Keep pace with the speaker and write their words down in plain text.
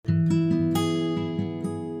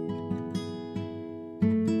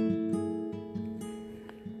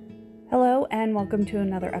and welcome to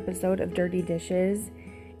another episode of Dirty Dishes.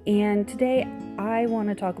 And today I want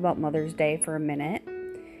to talk about Mother's Day for a minute.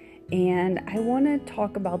 And I want to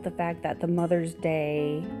talk about the fact that Mother's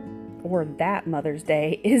Day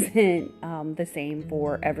isn't the same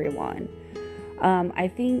for everyone. I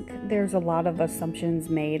think there's a lot of assumptions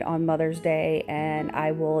made on Mother's Day, and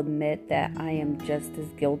I will admit that I am just as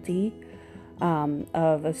guilty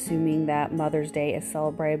of assuming that Mother's Day is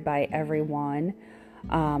celebrated by everyone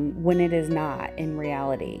when it is not in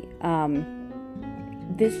reality.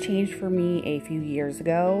 This changed for me a few years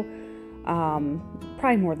ago,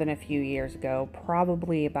 probably more than a few years ago,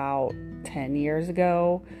 probably about 10 years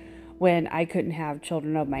ago, when I couldn't have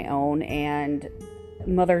children of my own, and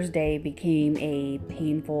Mother's Day became a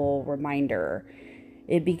painful reminder.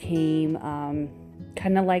 It became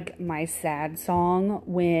kind of like my sad song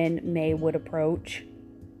when May would approach.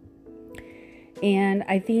 And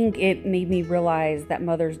I think it made me realize that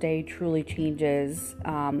Mother's Day truly changes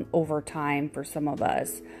over time for some of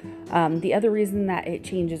us. The other reason that it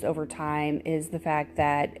changes over time is the fact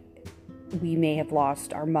that we may have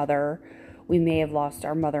lost our mother. We may have lost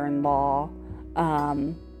our mother-in-law.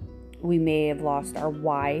 We may have lost our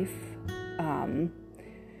wife.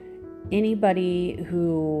 Anybody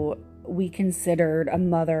who we considered a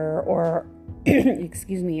mother or,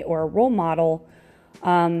 or a role model.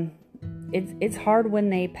 It's hard when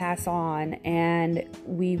they pass on, and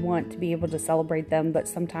we want to be able to celebrate them, but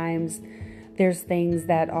sometimes there's things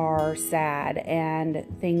that are sad and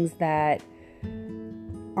things that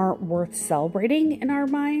aren't worth celebrating in our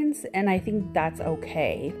minds, and I think that's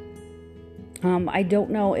okay. I don't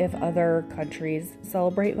know if other countries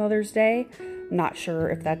celebrate Mother's Day. I'm not sure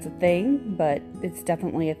if that's a thing, but it's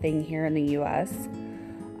definitely a thing here in the U.S.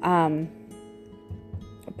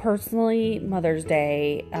 Personally, Mother's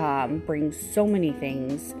Day brings so many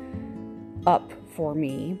things up for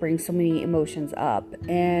me, brings so many emotions up.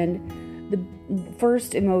 And the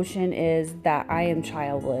first emotion is that I am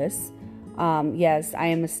childless. Yes, I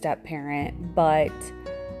am a step parent, but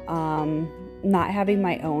not having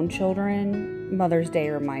my own children, Mother's Day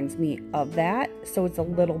reminds me of that. So it's a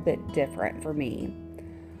little bit different for me.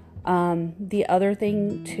 The other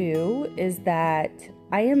thing too is that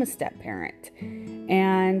I am a step parent,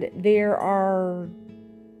 and there are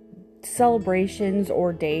celebrations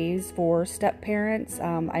or days for step parents.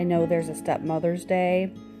 I know there's a stepmother's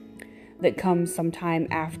day that comes sometime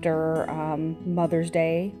after Mother's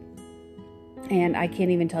Day, and I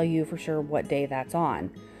can't even tell you for sure what day that's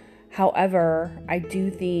on. However, I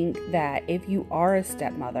do think that if you are a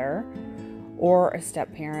stepmother or a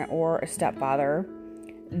step parent or a stepfather,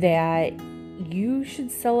 that you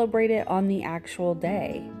should celebrate it on the actual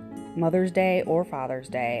day, Mother's Day or Father's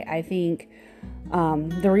Day. I think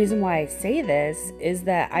the reason why I say this is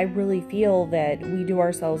that I really feel that we do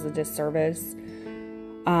ourselves a disservice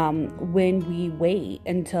when we wait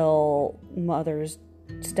until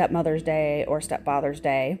stepmother's day or stepfather's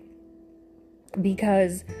day,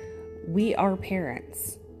 because we are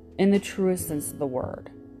parents in the truest sense of the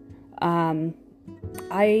word.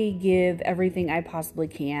 I give everything I possibly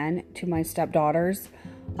can to my stepdaughters.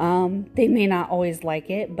 They may not always like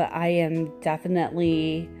it, but I am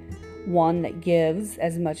definitely one that gives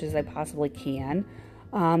as much as I possibly can,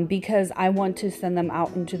 because I want to send them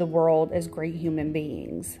out into the world as great human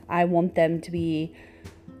beings. I want them to be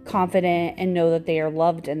confident and know that they are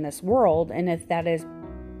loved in this world, and if that is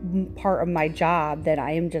part of my job, then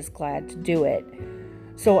I am just glad to do it.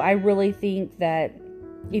 So I really think that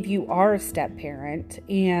if you are a step parent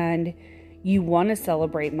and you want to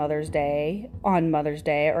celebrate Mother's Day on Mother's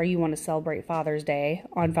Day, or you want to celebrate Father's Day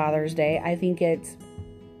on Father's Day, I think it's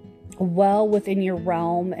well within your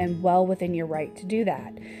realm and well within your right to do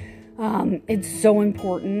that. It's so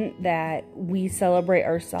important that we celebrate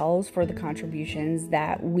ourselves for the contributions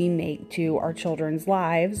that we make to our children's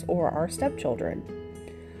lives or our stepchildren.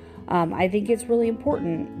 I think it's really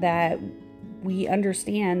important that we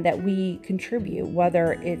understand that we contribute,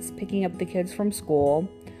 whether it's picking up the kids from school,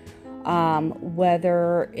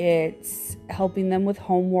 whether it's helping them with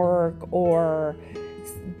homework or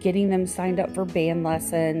getting them signed up for band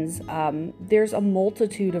lessons. There's a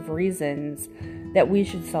multitude of reasons that we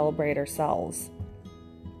should celebrate ourselves.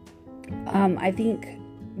 I think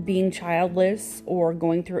being childless or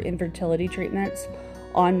going through infertility treatments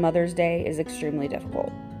on Mother's Day is extremely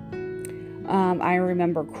difficult. I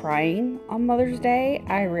remember crying on Mother's Day.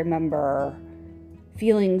 I remember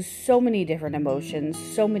feeling so many different emotions,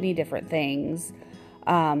 so many different things.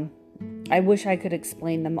 I wish I could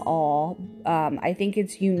explain them all. I think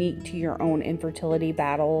it's unique to your own infertility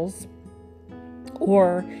battles,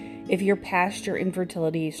 or If you're past your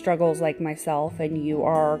infertility struggles like myself and you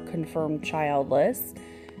are confirmed childless,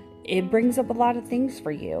 it brings up a lot of things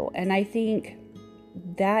for you. And I think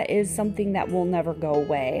that is something that will never go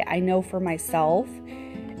away. I know for myself,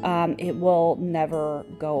 it will never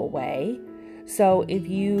go away. So if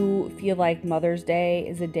you feel like Mother's Day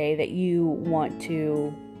is a day that you want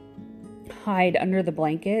to hide under the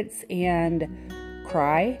blankets and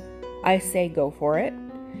cry, I say go for it.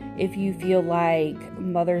 If you feel like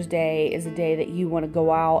Mother's Day is a day that you want to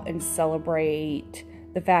go out and celebrate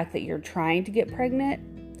the fact that you're trying to get pregnant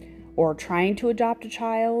or trying to adopt a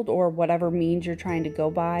child or whatever means you're trying to go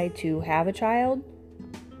by to have a child,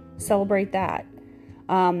 celebrate that.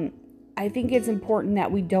 I think it's important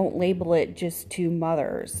that we don't label it just to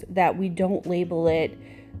mothers, that we don't label it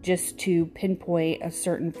just to pinpoint a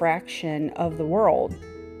certain fraction of the world,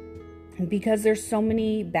 because there's so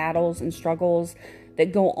many battles and struggles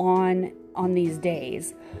that go on these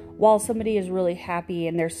days. While somebody is really happy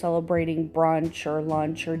and they're celebrating brunch or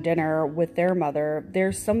lunch or dinner with their mother,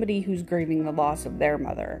 there's somebody who's grieving the loss of their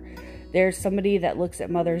mother. There's somebody that looks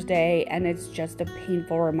at Mother's Day and it's just a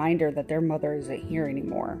painful reminder that their mother isn't here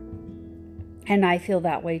anymore. And I feel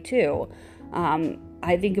that way too.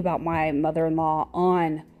 I think about my mother-in-law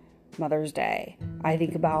on Mother's Day. I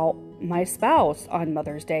think about my spouse on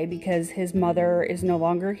Mother's Day because his mother is no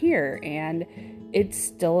longer here, and it's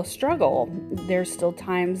still a struggle. There's still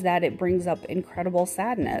times that it brings up incredible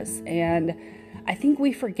sadness, and I think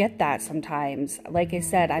we forget that sometimes. Like I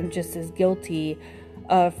said, I'm just as guilty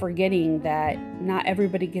of forgetting that not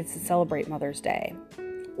everybody gets to celebrate Mother's Day.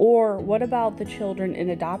 Or what about the children in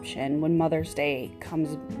adoption when Mother's Day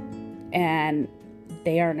comes and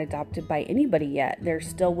they aren't adopted by anybody yet? They're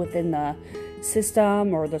still within the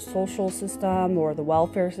system or the social system or the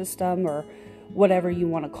welfare system or whatever you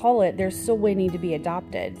want to call it. They're still waiting to be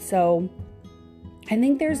adopted. So I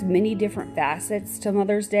think there's many different facets to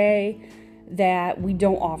Mother's Day that we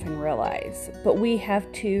don't often realize. But we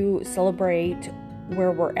have to celebrate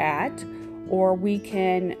where we're at, or we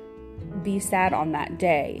can be sad on that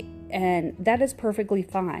day, and that is perfectly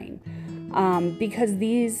fine, because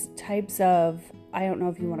these types of, I don't know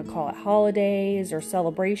if you want to call it holidays or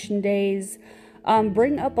celebration days,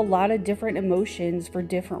 bring up a lot of different emotions for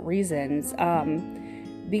different reasons,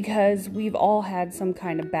 because we've all had some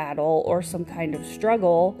kind of battle or some kind of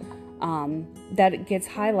struggle that gets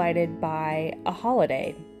highlighted by a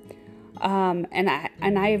holiday, and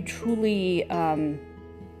I have truly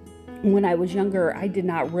when I was younger, I did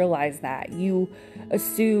not realize that. You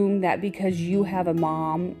assume that because you have a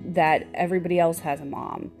mom, that everybody else has a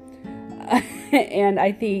mom. And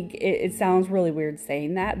I think it sounds really weird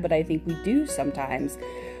saying that, but I think we do sometimes.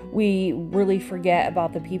 We really forget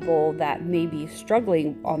about the people that may be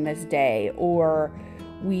struggling on this day, or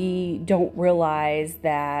we don't realize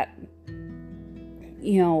that,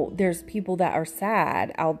 there's people that are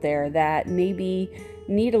sad out there that maybe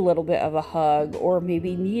need a little bit of a hug, or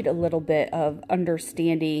maybe need a little bit of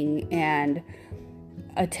understanding and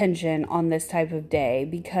attention on this type of day,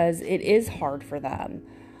 because it is hard for them.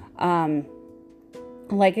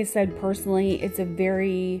 Like I said, personally, it's a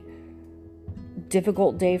very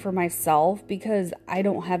difficult day for myself because I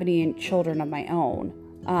don't have any children of my own.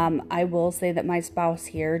 I will say that my spouse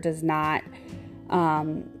here does not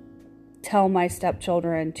tell my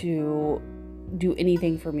stepchildren to do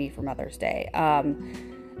anything for me for Mother's Day.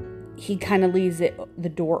 He kind of leaves the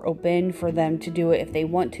door open for them to do it if they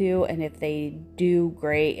want to, and if they do,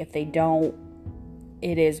 great. If they don't,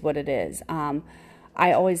 it is what it is.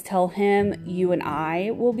 I always tell him, you and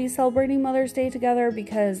I will be celebrating Mother's Day together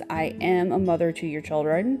because I am a mother to your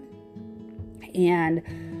children,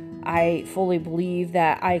 and I fully believe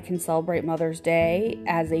that I can celebrate Mother's Day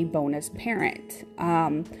as a bonus parent.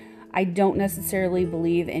 I don't necessarily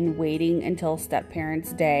believe in waiting until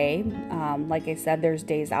step-parents' day. Like I said, there's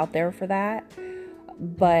days out there for that.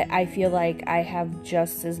 But I feel like I have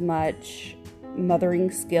just as much mothering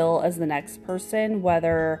skill as the next person,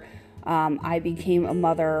 whether I became a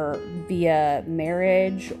mother via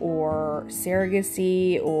marriage or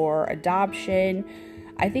surrogacy or adoption.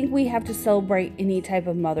 I think we have to celebrate any type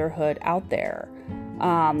of motherhood out there.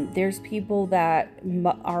 There's people that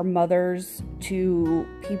are mothers to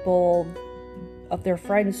people of their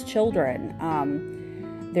friends' children.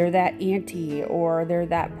 They're that auntie, or they're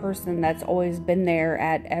that person that's always been there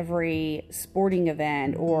at every sporting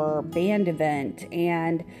event or band event,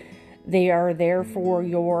 and they are there for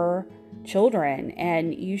your children,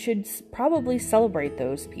 and you should probably celebrate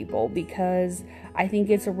those people, because I think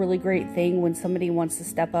it's a really great thing when somebody wants to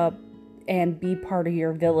step up and be part of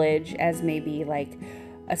your village as maybe like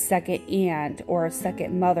a second aunt or a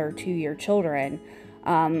second mother to your children.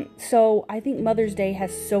 So I think Mother's Day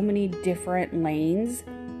has so many different lanes.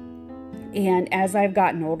 And as I've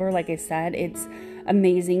gotten older, like I said, it's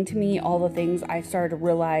amazing to me all the things I started to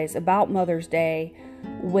realize about Mother's Day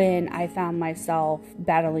when I found myself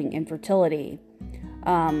battling infertility.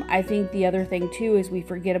 I think the other thing too is we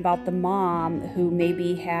forget about the mom who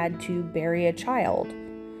maybe had to bury a child.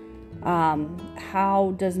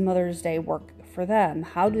 How does Mother's Day work for them?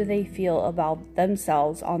 How do they feel about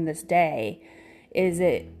themselves on this day? Is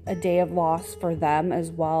it a day of loss for them as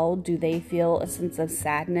well? Do they feel a sense of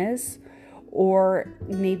sadness? Or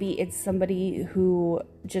maybe it's somebody who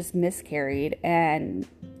just miscarried and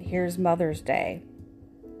here's Mother's Day.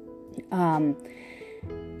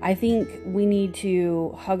 I think we need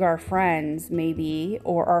to hug our friends maybe,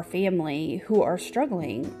 or our family who are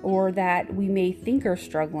struggling or that we may think are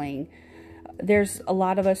struggling. There's a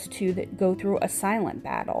lot of us too that go through a silent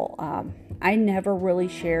battle. I never really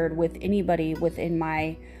shared with anybody within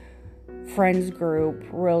my friends group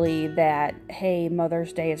really that, hey,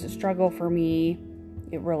 Mother's Day is a struggle for me.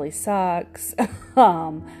 It really sucks.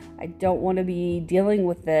 I don't want to be dealing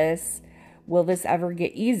with this. Will this ever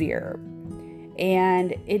get easier?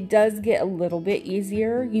 And it does get a little bit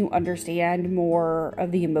easier. You understand more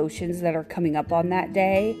of the emotions that are coming up on that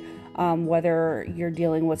day, whether you're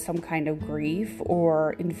dealing with some kind of grief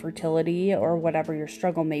or infertility or whatever your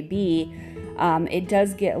struggle may be. It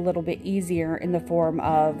does get a little bit easier in the form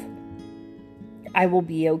of, I will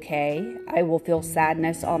be okay. I will feel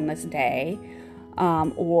sadness on this day.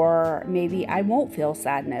 Or maybe I won't feel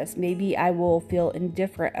sadness. Maybe I will feel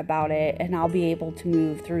indifferent about it and I'll be able to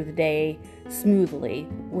move through the day smoothly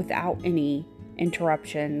without any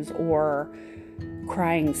interruptions or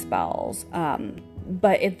crying spells.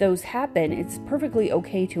 But if those happen, it's perfectly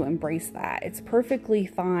okay to embrace that. It's perfectly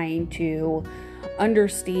fine to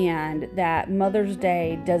understand that Mother's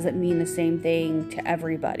Day doesn't mean the same thing to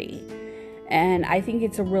everybody. And I think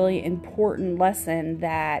it's a really important lesson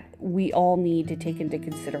that we all need to take into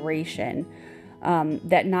consideration,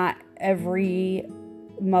 that not every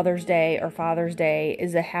Mother's Day or Father's Day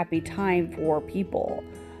is a happy time for people.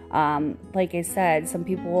 Like I said, some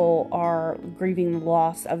people are grieving the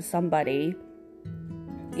loss of somebody,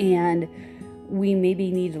 and we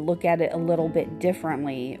maybe need to look at it a little bit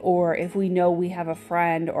differently. Or if we know we have a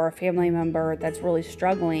friend or a family member that's really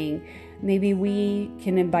struggling, maybe we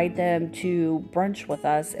can invite them to brunch with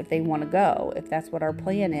us if they want to go, if that's what our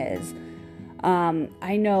plan is.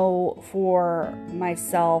 I know for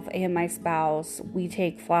myself and my spouse, we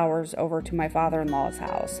take flowers over to my father-in-law's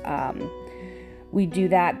house. We do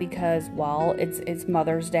that because, well, it's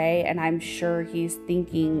Mother's Day, and I'm sure he's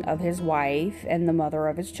thinking of his wife and the mother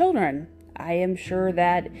of his children. I am sure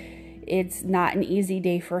that it's not an easy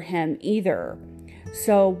day for him either.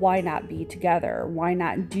 So why not be together? Why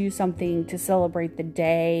not do something to celebrate the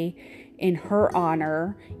day in her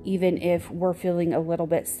honor, even if we're feeling a little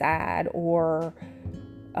bit sad or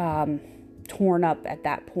torn up at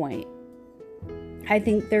that point? I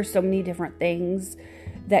think there's so many different things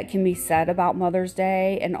that can be said about Mother's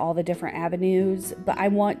Day and all the different avenues, but I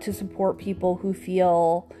want to support people who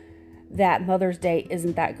feel that Mother's Day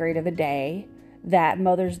isn't that great of a day, that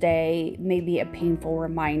Mother's Day may be a painful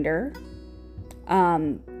reminder,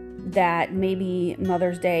 that maybe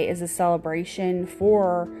Mother's Day is a celebration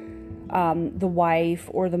for the wife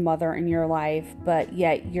or the mother in your life, but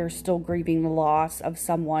yet you're still grieving the loss of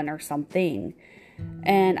someone or something.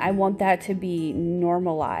 And I want that to be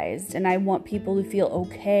normalized, and I want people to feel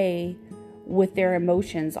okay with their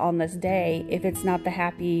emotions on this day if it's not the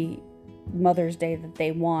happy Mother's Day that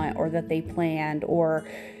they want or that they planned, or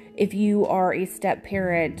if you are a step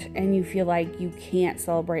parent and you feel like you can't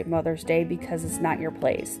celebrate Mother's Day because it's not your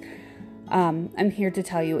place. I'm here to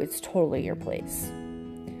tell you it's totally your place.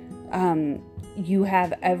 You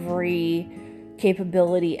have every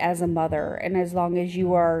capability as a mother, and as long as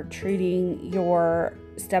you are treating your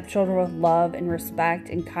stepchildren with love and respect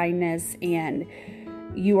and kindness, and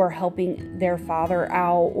you are helping their father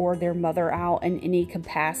out or their mother out in any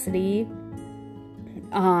capacity,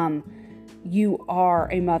 you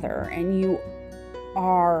are a mother and you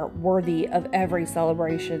are worthy of every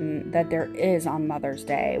celebration that there is on Mother's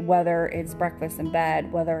Day, whether it's breakfast in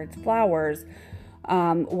bed, whether it's flowers,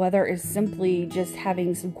 whether it's simply just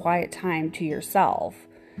having some quiet time to yourself.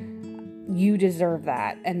 You deserve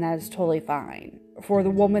that, and that is totally fine. For the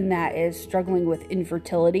woman that is struggling with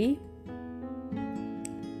infertility,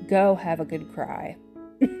 go have a good cry.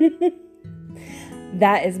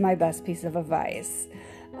 That is my best piece of advice.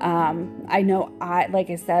 I know like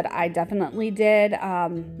I said, I definitely did,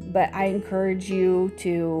 but I encourage you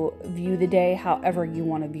to view the day however you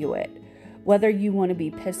want to view it. Whether you want to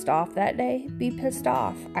be pissed off that day, be pissed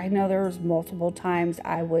off. I know there was multiple times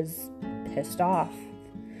I was pissed off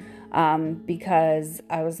because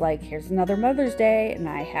I was like, here's another Mother's Day and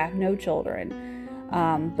I have no children.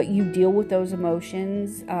 But you deal with those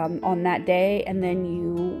emotions on that day, and then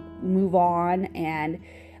you move on. And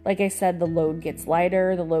like I said, the load gets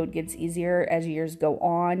lighter, the load gets easier as years go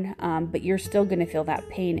on, but you're still going to feel that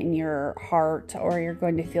pain in your heart, or you're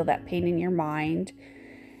going to feel that pain in your mind,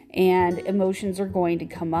 and emotions are going to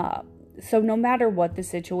come up. So no matter what the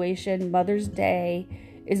situation, Mother's Day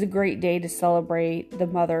is a great day to celebrate the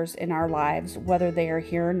mothers in our lives, whether they are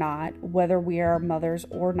here or not, whether we are mothers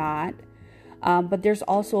or not. But there's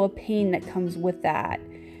also a pain that comes with that.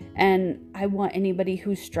 And I want anybody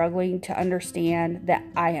who's struggling to understand that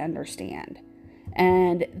I understand.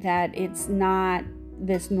 And that it's not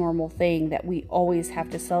this normal thing that we always have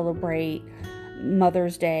to celebrate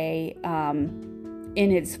Mother's Day in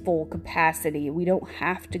its full capacity. We don't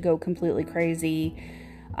have to go completely crazy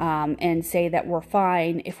and say that we're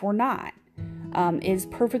fine if we're not. It's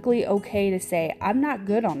perfectly okay to say, I'm not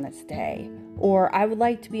good on this day. Or I would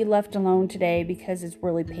like to be left alone today because it's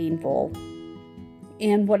really painful.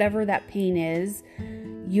 And whatever that pain is,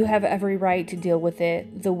 you have every right to deal with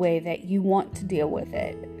it the way that you want to deal with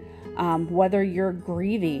it. Whether you're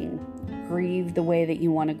grieving, grieve the way that you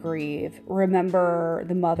want to grieve. Remember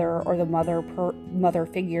the mother or the mother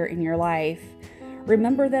figure in your life.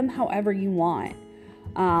 Remember them however you want.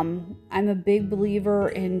 I'm a big believer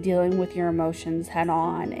in dealing with your emotions head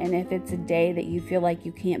on. And if it's a day that you feel like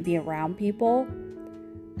you can't be around people,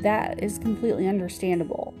 that is completely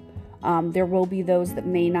understandable. There will be those that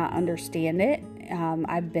may not understand it.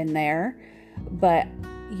 I've been there, but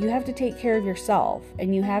you have to take care of yourself,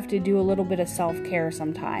 and you have to do a little bit of self-care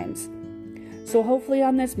sometimes. So hopefully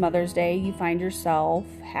on this Mother's Day, you find yourself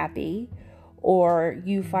happy, or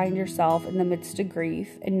you find yourself in the midst of grief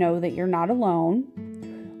and know that you're not alone.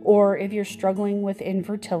 Or if you're struggling with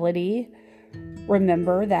infertility,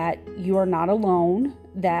 remember that you are not alone,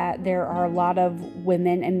 that there are a lot of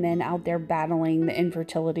women and men out there battling the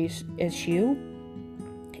infertility issue.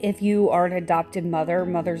 If you are an adopted mother,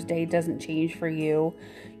 Mother's Day doesn't change for you.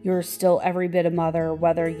 You're still every bit a mother,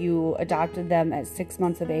 whether you adopted them at 6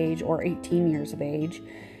 months of age or 18 years of age.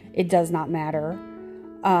 It does not matter.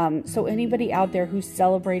 So anybody out there who's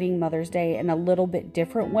celebrating Mother's Day in a little bit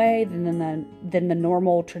different way than the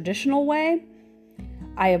normal traditional way,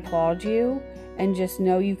 I applaud you, and just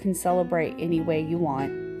know you can celebrate any way you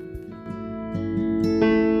want.